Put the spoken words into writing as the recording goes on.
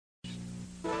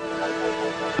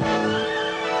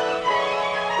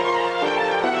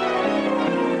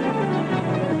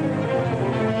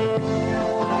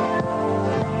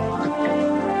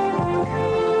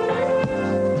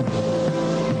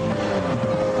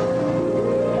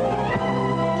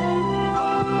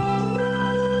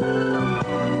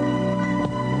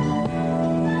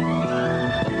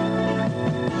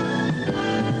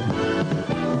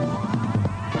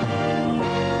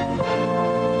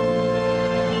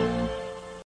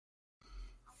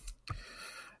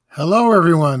Hello,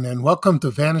 everyone, and welcome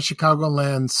to Vanished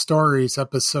Chicagoland Stories,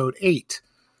 Episode 8.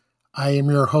 I am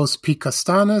your host, Pete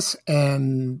Costanis,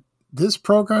 and this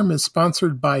program is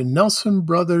sponsored by Nelson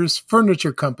Brothers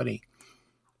Furniture Company.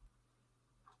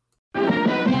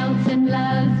 Nelson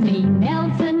loves me,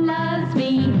 Nelson loves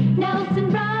me, Nelson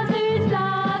Brothers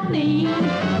love me.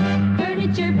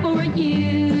 Furniture for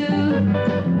you,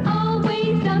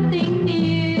 always something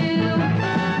new.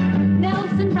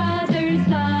 Nelson Brothers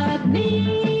love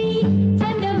me,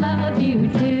 and they'll love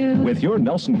you too. With your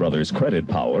Nelson Brothers credit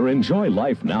power, enjoy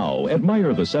life now.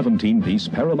 Admire the 17-piece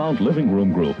Paramount Living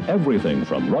Room Group. Everything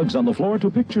from rugs on the floor to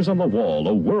pictures on the wall.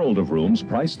 A world of rooms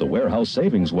priced the warehouse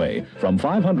savings way. From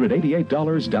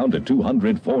 $588 down to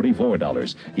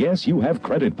 $244. Yes, you have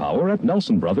credit power at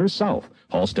Nelson Brothers South.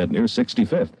 Halstead near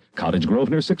 65th. Cottage Grove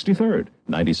near 63rd.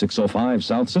 9605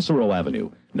 South Cicero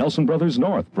Avenue. Nelson Brothers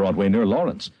North, Broadway near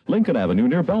Lawrence. Lincoln Avenue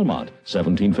near Belmont.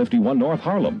 1751 North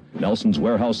Harlem. Nelson's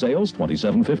Warehouse Sales,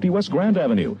 2750 West Grand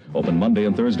Avenue. Open Monday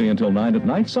and Thursday until 9 at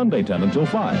night, Sunday 10 until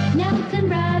 5. Nelson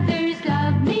Brothers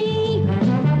love me,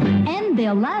 and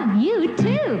they'll love you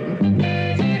too.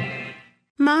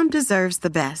 Mom deserves the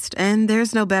best, and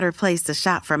there's no better place to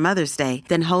shop for Mother's Day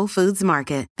than Whole Foods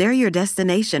Market. They're your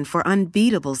destination for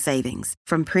unbeatable savings,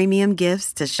 from premium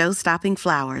gifts to show-stopping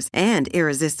flowers and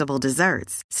irresistible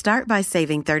desserts. Start by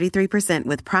saving 33%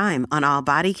 with Prime on all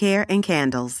body care and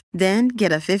candles. Then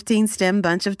get a 15-stem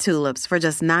bunch of tulips for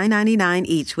just $9.99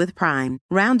 each with Prime.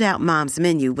 Round out Mom's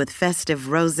menu with festive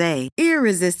rosé,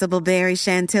 irresistible berry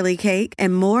chantilly cake,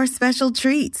 and more special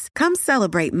treats. Come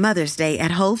celebrate Mother's Day at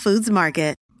Whole Foods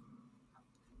Market.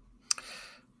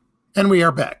 And we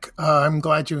are back. I'm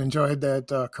glad you enjoyed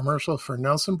that commercial for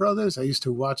Nelson Brothers. I used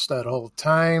to watch that all the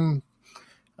time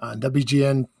on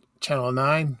WGN Channel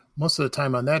 9, most of the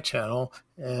time on that channel,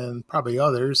 and probably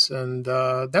others. And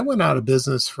that went out of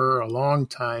business for a long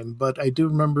time. But I do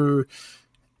remember,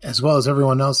 as well as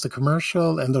everyone else, the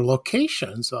commercial and the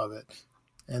locations of it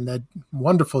and that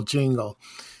wonderful jingle.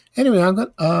 Anyway, I'm going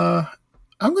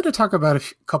to talk about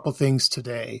a couple things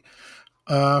today.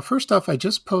 First off, I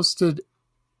just posted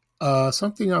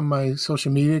something on my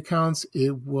social media accounts.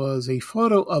 It was a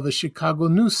photo of a Chicago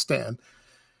newsstand.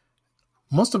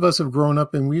 Most of us have grown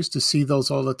up and we used to see those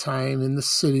all the time in the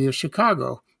city of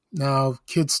Chicago. Now,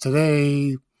 kids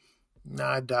today,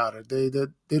 I doubt it.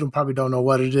 They probably don't know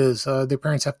what it is. Their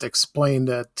parents have to explain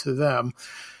that to them.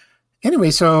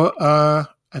 Anyway, so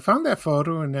I found that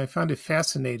photo and I found it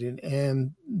fascinating.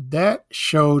 And that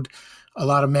showed a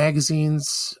lot of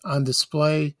magazines on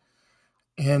display.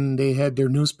 And they had their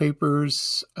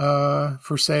newspapers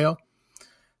for sale.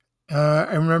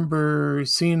 I remember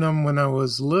seeing them when I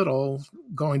was little,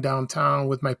 going downtown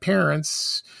with my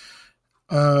parents.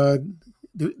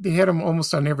 They had them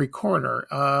almost on every corner.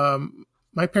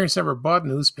 My parents never bought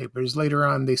newspapers. Later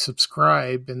on, they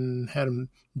subscribed and had them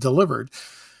delivered.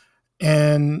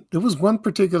 And there was one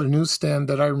particular newsstand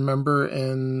that I remember,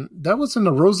 and that was in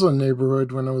the Roseland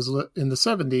neighborhood when I was in the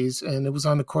 70s, and it was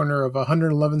on the corner of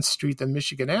 111th Street and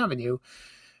Michigan Avenue,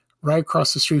 right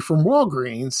across the street from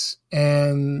Walgreens,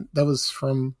 and that was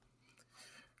from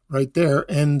right there.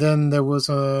 And then there was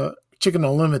a Chicken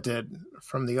Unlimited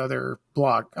from the other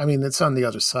block. I mean, it's on the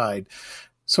other side.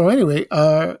 So anyway,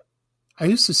 I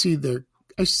used to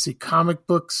see comic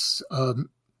books,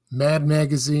 Mad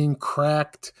Magazine,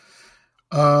 Cracked,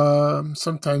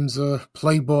 sometimes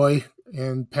Playboy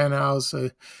and Penthouse.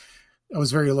 I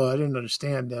was very low. I didn't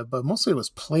understand that, but mostly it was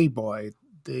Playboy.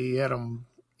 They had them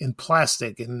in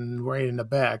plastic and right in the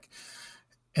back.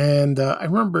 And I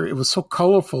remember it was so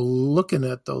colorful looking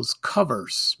at those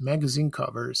covers, magazine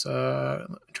covers.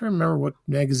 I'm trying to remember what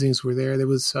magazines were there. There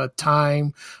was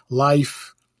Time,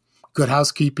 Life, Good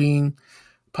Housekeeping,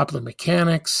 Popular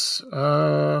Mechanics,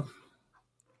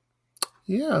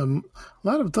 yeah, a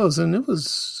lot of those, and it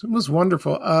was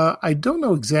wonderful. I don't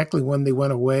know exactly when they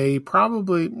went away.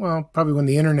 Probably when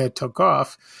the internet took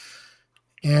off,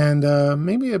 and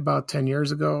maybe about 10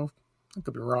 years ago. I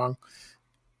could be wrong.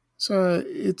 So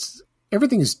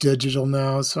everything is digital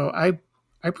now. So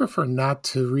I prefer not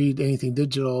to read anything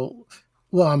digital.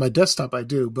 Well, on my desktop I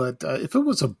do, but if it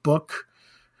was a book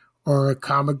or a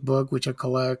comic book, which I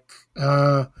collect,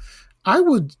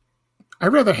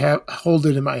 I'd rather hold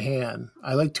it in my hand.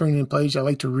 I like turning in pages. I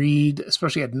like to read,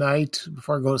 especially at night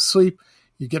before I go to sleep.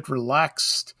 You get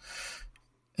relaxed,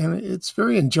 and it's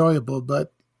very enjoyable.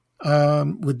 But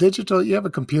with digital, you have a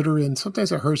computer, and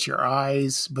sometimes it hurts your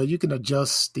eyes, but you can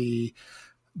adjust the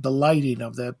lighting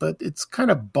of that. But it's kind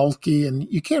of bulky, and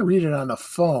you can't read it on a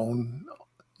phone.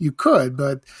 You could,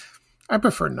 but I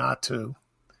prefer not to.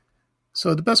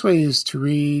 So the best way is to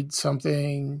read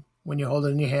something when you hold it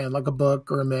in your hand, like a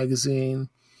book or a magazine.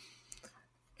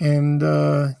 And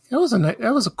that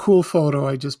was a cool photo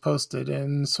I just posted.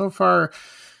 And so far,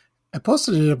 I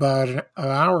posted it about an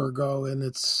hour ago, and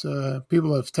it's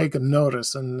people have taken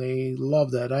notice, and they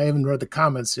love that. I haven't read the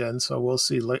comments yet, so we'll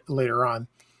see later on.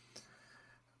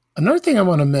 Another thing I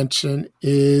want to mention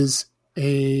is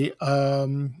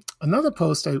another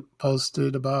post I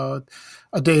posted about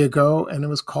a day ago, and it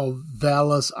was called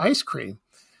Vala's Ice Cream.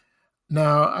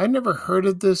 Now, I never heard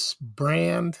of this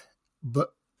brand,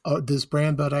 but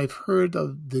I've heard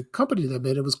of the company that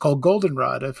made it. It was called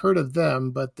Goldenrod. I've heard of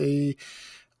them, but I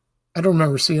don't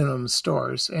remember seeing them in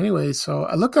stores. Anyway, so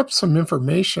I looked up some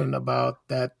information about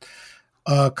that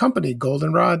company,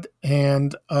 Goldenrod,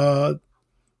 and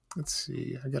let's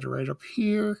see, I got it right up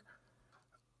here.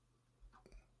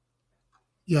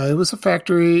 Yeah, it was a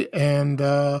factory, and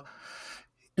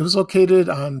it was located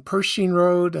on Pershing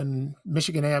Road and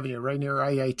Michigan Avenue, right near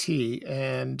IIT.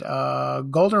 And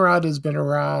Goldenrod has been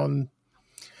around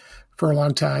for a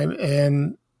long time,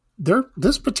 and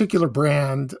this particular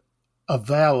brand of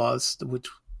Vala's, which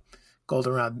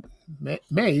Goldenrod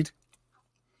made,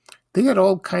 they had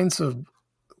all kinds of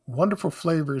wonderful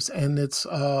flavors, and it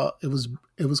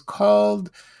was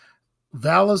called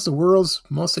Vala's, the world's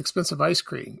most expensive ice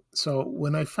cream. So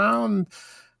when I found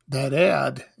that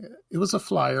ad, it was a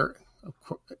flyer.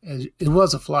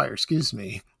 Excuse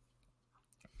me.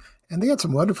 And they had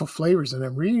some wonderful flavors, and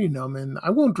I'm reading them, and I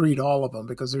won't read all of them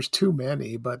because there's too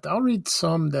many, but I'll read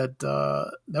some that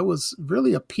was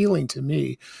really appealing to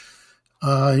me.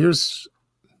 Here's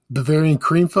Bavarian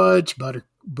cream fudge, butter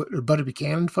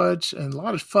Buchanan fudge, and a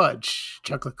lot of fudge,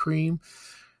 chocolate cream.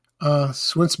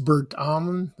 Swinsburg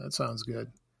almond, that sounds good.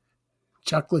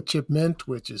 Chocolate chip mint,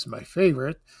 which is my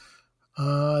favorite.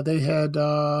 They had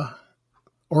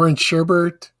orange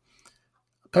sherbet,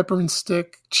 peppermint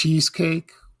stick,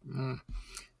 cheesecake,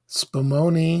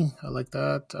 spumoni, I like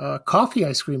that. Coffee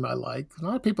ice cream I like. A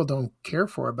lot of people don't care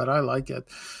for it, but I like it.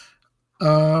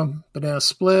 Banana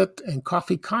split and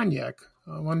coffee cognac.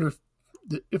 I wonder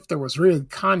if there was really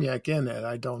cognac in it.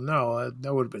 I don't know.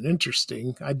 That would have been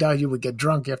interesting. I doubt you would get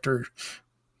drunk after,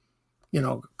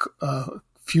 a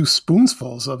few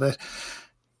spoonfuls of it.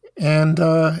 And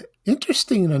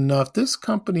interesting enough, this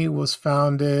company was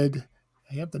founded,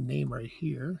 I have the name right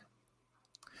here.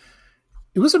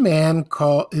 It was a man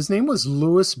his name was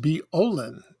Louis B.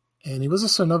 Olin, and he was a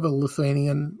son of a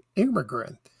Lithuanian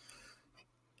immigrant.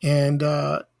 And,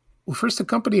 first the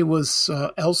company was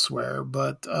elsewhere,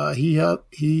 but he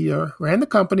ran the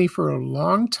company for a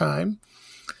long time.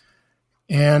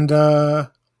 And let's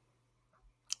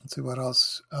see what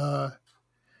else.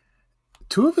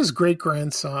 Two of his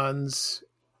great-grandsons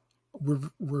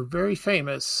were very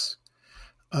famous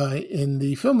in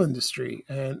the film industry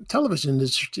and television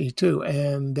industry too.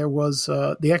 And there was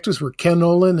the actors were Ken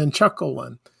Olin and Chuck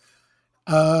Olin.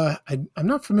 I'm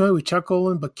not familiar with Chuck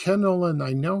Olin, but Ken Olin,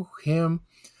 I know him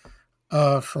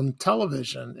from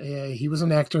television. He was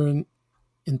an actor in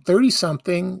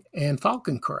 30-something and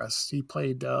Falcon Crest. He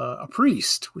played a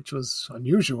priest, which was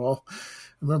unusual. I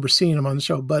remember seeing him on the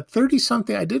show. But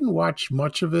 30-something, I didn't watch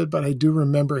much of it, but I do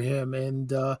remember him.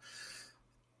 And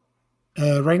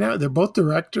right now, they're both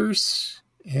directors.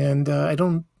 And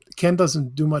Ken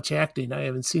doesn't do much acting. I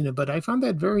haven't seen it, but I found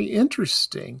that very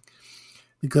interesting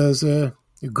because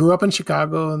he grew up in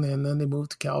Chicago and then they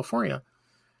moved to California.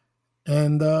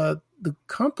 And the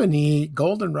company,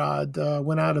 Goldenrod,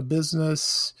 went out of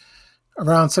business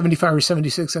around 75 or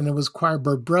 76, and it was acquired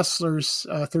by Bressler's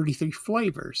 33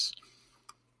 Flavors.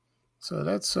 So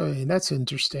that's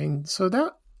interesting. So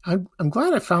that I'm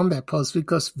glad I found that post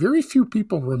because very few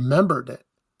people remembered it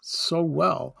so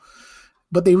well.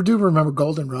 But they do remember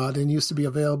Goldenrod, and used to be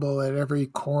available at every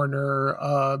corner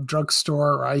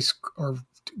drugstore or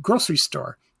grocery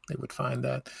store. They would find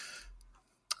that.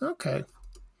 Okay.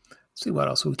 See what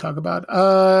else we talk about.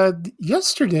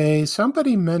 Yesterday,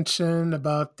 somebody mentioned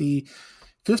about the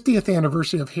 50th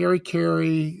anniversary of Harry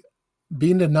Carey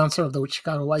being the announcer of the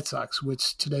Chicago White Sox,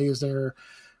 which today is their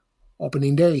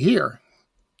opening day here.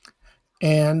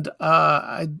 And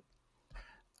I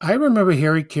remember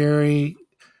Harry Carey,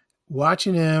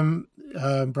 watching him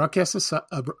broadcast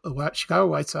the Chicago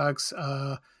White Sox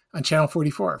on Channel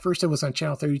 44. First, it was on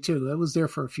Channel 32. It was there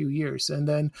for a few years, and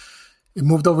then it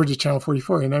moved over to Channel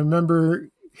 44. And I remember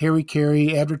Harry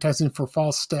Carey advertising for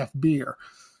Falstaff beer,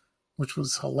 which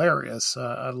was hilarious.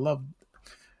 I love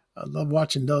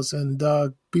watching those. And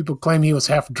people claim he was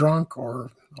half drunk or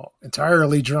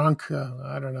entirely drunk.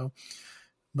 I don't know.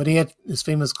 But he had his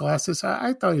famous glasses.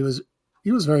 I thought he was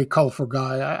a very colorful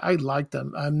guy. I liked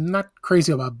him. I'm not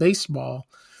crazy about baseball,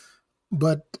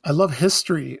 but I love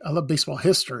history. I love baseball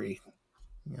history.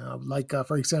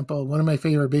 For example, one of my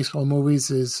favorite baseball movies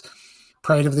is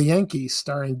Pride of the Yankees,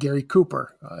 starring Gary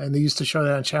Cooper. And they used to show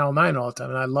that on Channel 9 all the time,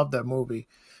 and I loved that movie.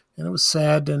 And it was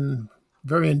sad and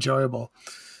very enjoyable.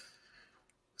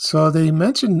 So they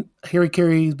mentioned Harry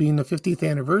Carey being the 50th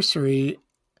anniversary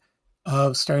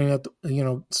of started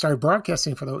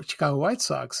broadcasting for the Chicago White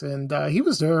Sox. And he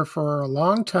was there for a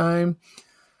long time.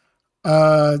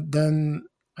 Then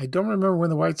I don't remember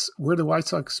where the White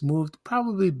Sox moved,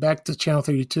 probably back to Channel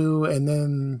 32 and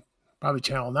then probably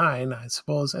Channel 9, I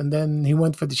suppose. And then he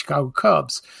went for the Chicago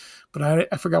Cubs, but I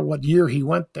forgot what year he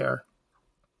went there.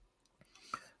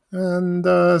 And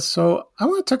so I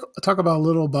want to talk about a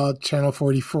little about Channel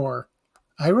 44.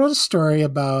 I wrote a story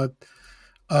about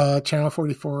Channel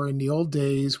 44 in the old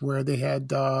days where they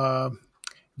had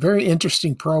very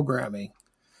interesting programming.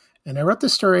 And I wrote the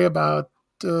story about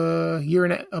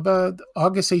about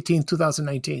August 18,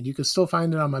 2019. You can still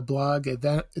find it on my blog at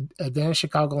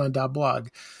AdvantChicagoland.blog.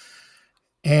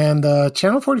 And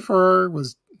Channel 44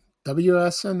 was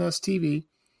WSNS TV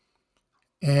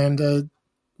and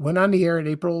went on the air at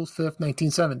April 5th,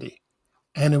 1970.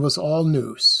 And it was all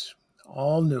news.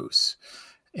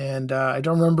 And I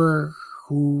don't remember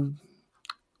who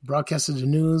broadcasted the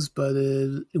news, but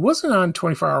it wasn't on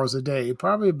 24 hours a day.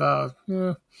 Probably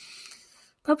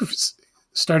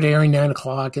started airing 9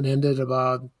 o'clock and ended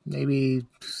about maybe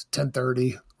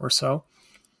 10:30 or so.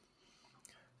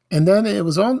 And then it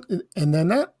was on, and then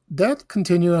that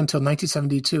continued until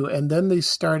 1972. And then they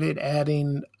started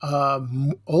adding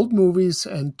old movies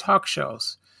and talk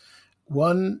shows.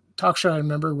 One talk show I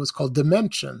remember was called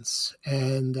Dimensions,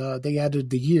 and they added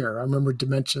the year. I remember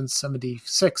Dimensions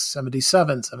 76,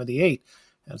 77, 78,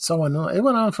 and so on. It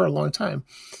went on for a long time,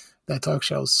 that talk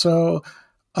show. So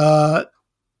I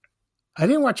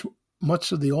didn't watch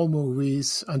much of the old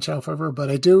movies on Channel 4,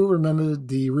 but I do remember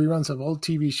the reruns of old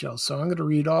TV shows. So I'm going to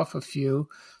read off a few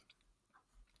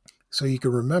so you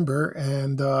can remember.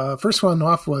 And first one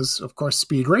off was, of course,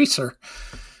 Speed Racer.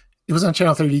 It was on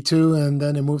Channel 32, and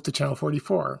then it moved to Channel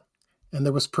 44. And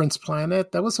there was Prince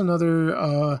Planet. That was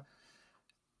another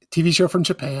TV show from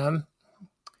Japan.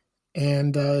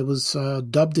 And it was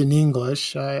dubbed in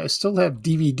English. I still have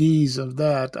DVDs of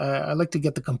that. I like to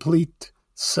get the complete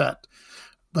set.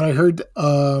 But I heard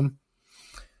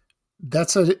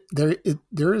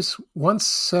there is one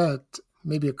set,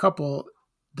 maybe a couple,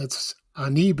 that's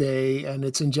on eBay, and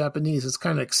it's in Japanese. It's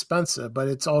kind of expensive, but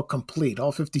it's all complete,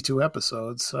 all 52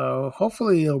 episodes. So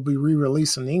hopefully it'll be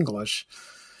re-released in English.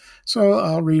 So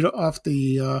I'll read off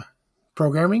the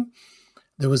programming.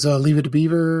 There was Leave It to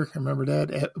Beaver. I remember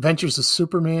that. Adventures of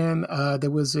Superman. There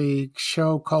was a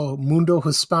show called Mundo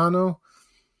Hispano.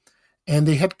 And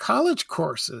they had college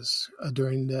courses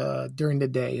during the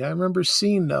day. I remember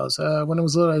seeing those. When I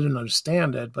was little, I didn't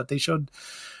understand it, but they showed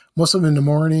most of them in the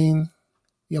morning.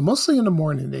 Yeah, mostly in the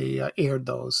morning they aired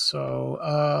those. So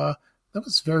that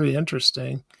was very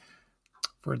interesting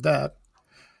for that.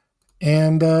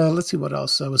 And let's see what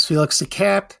else. There was Felix the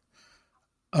Cat,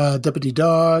 Deputy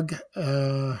Dog.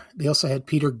 They also had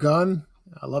Peter Gunn.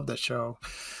 I love that show.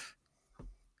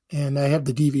 And I have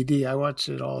the DVD. I watch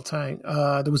it all the time.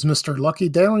 There was Mr. Lucky.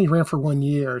 That only ran for 1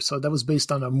 year, so that was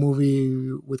based on a movie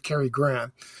with Cary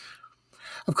Grant.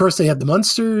 Of course, they had the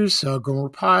Munsters, Gomer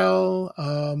Pyle.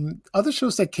 Other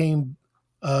shows that came,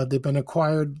 they've been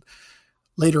acquired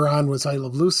later on was I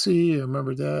Love Lucy. I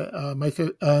remember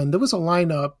that. And there was a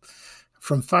lineup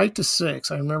from 5 to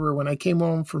 6. I remember when I came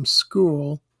home from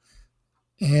school,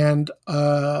 and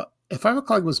at 5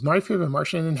 o'clock was My Favorite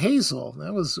Martian and Hazel.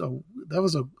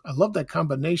 I love that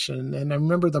combination. And I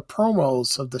remember the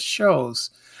promos of the shows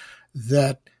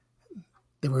that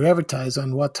they were advertised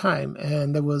on what time.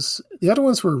 And the other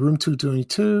ones were Room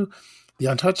 222, The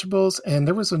Untouchables, and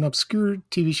there was an obscure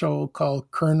TV show called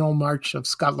Colonel March of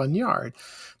Scotland Yard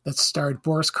that starred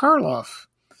Boris Karloff.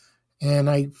 And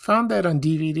I found that on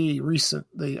DVD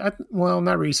recently.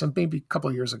 Not recent, maybe a couple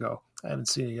of years ago. I haven't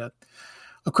seen it yet.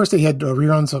 Of course, they had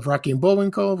reruns of Rocky and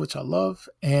Bullwinkle, which I love.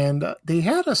 And they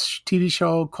had a TV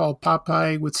show called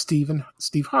Popeye with Steve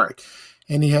Hart.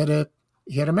 And he had a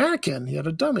mannequin. He had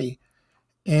a dummy.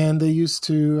 And they used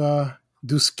to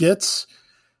do skits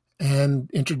and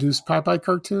introduce Popeye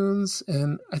cartoons.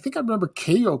 And I think I remember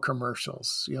KO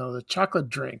commercials, the chocolate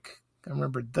drink. I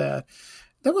remember that.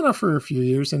 That went on for a few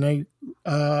years. And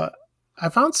I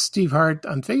found Steve Hart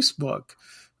on Facebook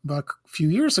about a few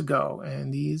years ago,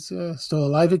 and he's still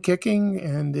alive and kicking,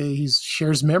 and he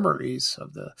shares memories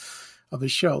of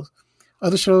his shows.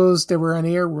 Other shows that were on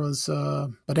air was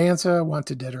Bonanza,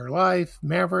 Wanted Dead or Alive,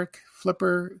 Maverick,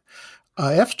 Flipper,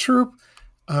 F Troop.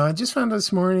 I just found out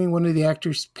this morning one of the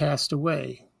actors passed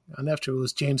away. And after it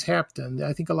was James Hampton.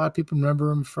 I think a lot of people remember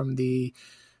him from the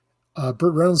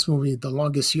Burt Reynolds movie, The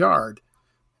Longest Yard.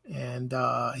 And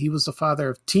he was the father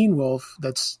of Teen Wolf.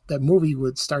 That movie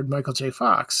would starred Michael J.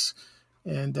 Fox.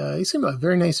 And he seemed like a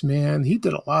very nice man. He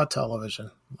did a lot of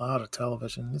television.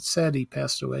 It's sad he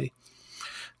passed away.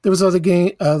 There was other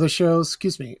shows.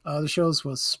 Other shows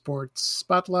was Sports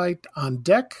Spotlight, On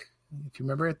Deck, if you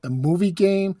remember it. The Movie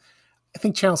Game. I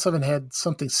think Channel 7 had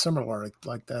something similar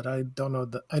like that. I don't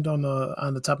know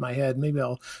on the top of my head. Maybe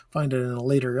I'll find it in a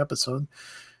later episode.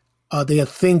 They had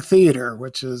Think Theater,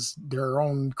 which is their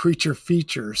own creature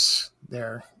features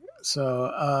there. So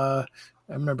I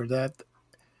remember that.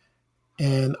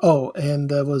 And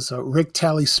there was Rick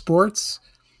Tally Sports.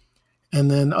 And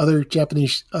then other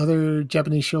Japanese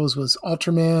shows was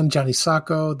Ultraman, Johnny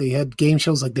Sacco. They had game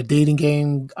shows like the dating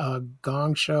game,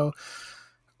 Gong Show.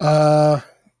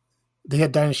 They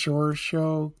had Dinah Shore's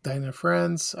show, Dinah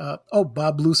Friends.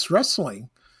 Bob Loose Wrestling.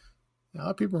 A lot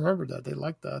of people remember that. They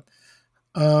liked that.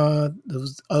 There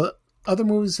was other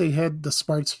movies. They had the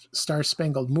Star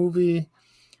Spangled Movie,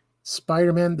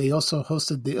 Spider-Man. They also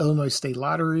hosted the Illinois State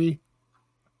Lottery.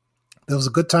 There was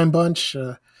a Good Time Bunch.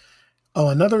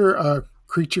 Another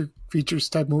creature features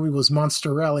type movie was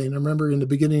Monster Rally. And I remember in the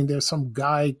beginning, there's some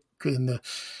guy in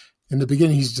the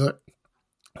beginning.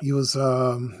 He was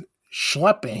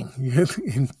schlepping.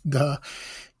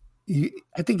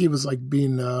 I think he was like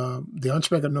being the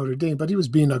Hunchback of Notre Dame, but he was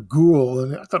being a ghoul,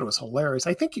 and I thought it was hilarious.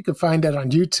 I think you can find that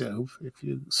on YouTube if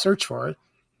you search for it.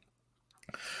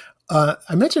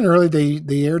 I mentioned earlier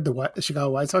they aired the Chicago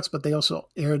White Sox, but they also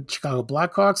aired Chicago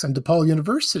Blackhawks and DePaul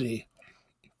University,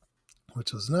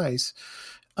 which was nice.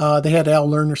 They had Al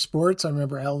Lerner Sports. I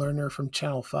remember Al Lerner from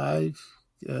Channel 5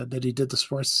 that he did the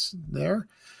sports there.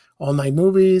 All Night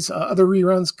Movies, other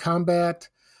reruns, Combat,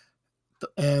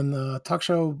 and talk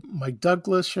show Mike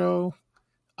Douglas Show,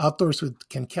 Outdoors with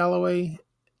Ken Calloway,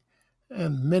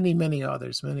 and many, many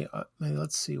others.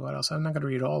 Let's see what else. I'm not going to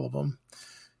read all of them.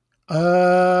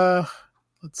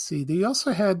 Let's see. They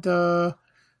also had Marvel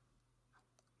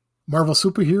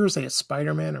superheroes. They had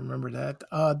Spider-Man. I remember that.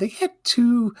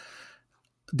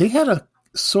 They had a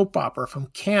soap opera from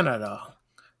Canada,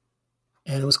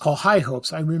 and it was called High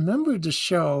Hopes. I remember the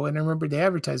show, and I remember the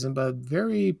advertising, but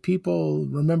very people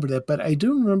remember that. But I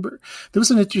do remember there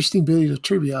was an interesting bit of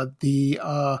trivia. The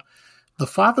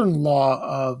father-in-law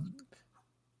of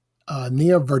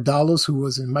Nia Vardalos, who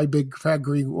was in My Big Fat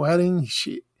Greek Wedding,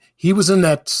 he was in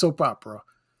that soap opera,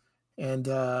 and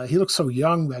he looked so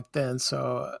young back then.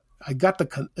 So I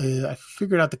I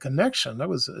figured out the connection. That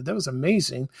was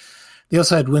amazing. They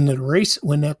also had Win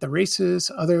at the Races.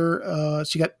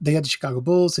 They had the Chicago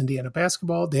Bulls, Indiana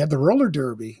basketball. They had the roller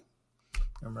derby.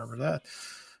 I remember that.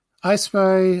 I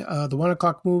Spy, the 1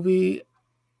 o'clock movie,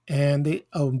 and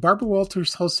Barbara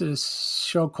Walters hosted a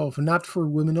show called Not for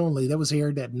Women Only. That was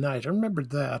aired at night. I remember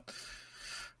that.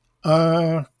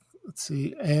 Let's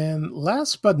see. And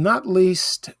last but not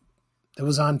least, it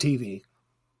was on TV.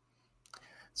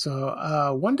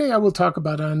 So one day I will talk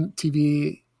about on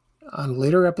TV on a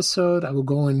later episode. I will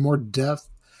go in more depth.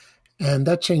 And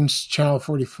that changed Channel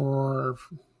 44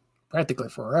 practically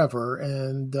forever.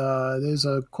 And there's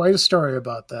quite a story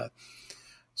about that.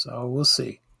 So we'll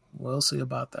see. We'll see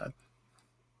about that.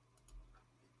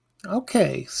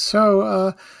 Okay,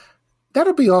 so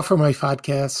that'll be all for my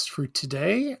podcast for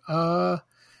today.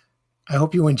 I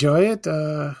hope you enjoy it,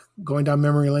 going down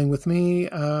memory lane with me.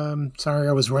 Sorry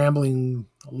I was rambling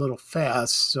a little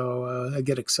fast, so I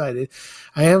get excited.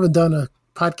 I haven't done a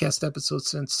podcast episode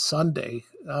since Sunday,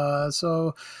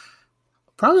 so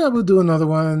probably I will do another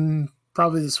one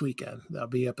probably this weekend. That'll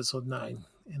be episode 9,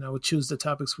 and I will choose the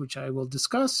topics which I will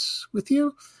discuss with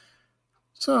you.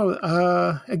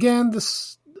 So again,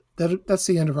 that's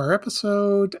the end of our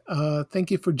episode. Thank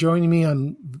you for joining me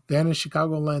on Vanished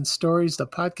Chicagoland Stories, the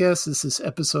podcast. This is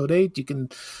episode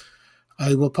 8.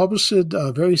 I will publish it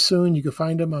very soon. You can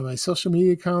find them on my social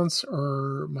media accounts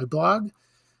or my blog.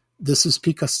 This is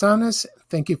Pete Costanes.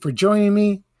 Thank you for joining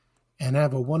me, and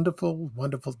have a wonderful,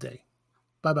 wonderful day.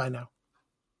 Bye-bye now.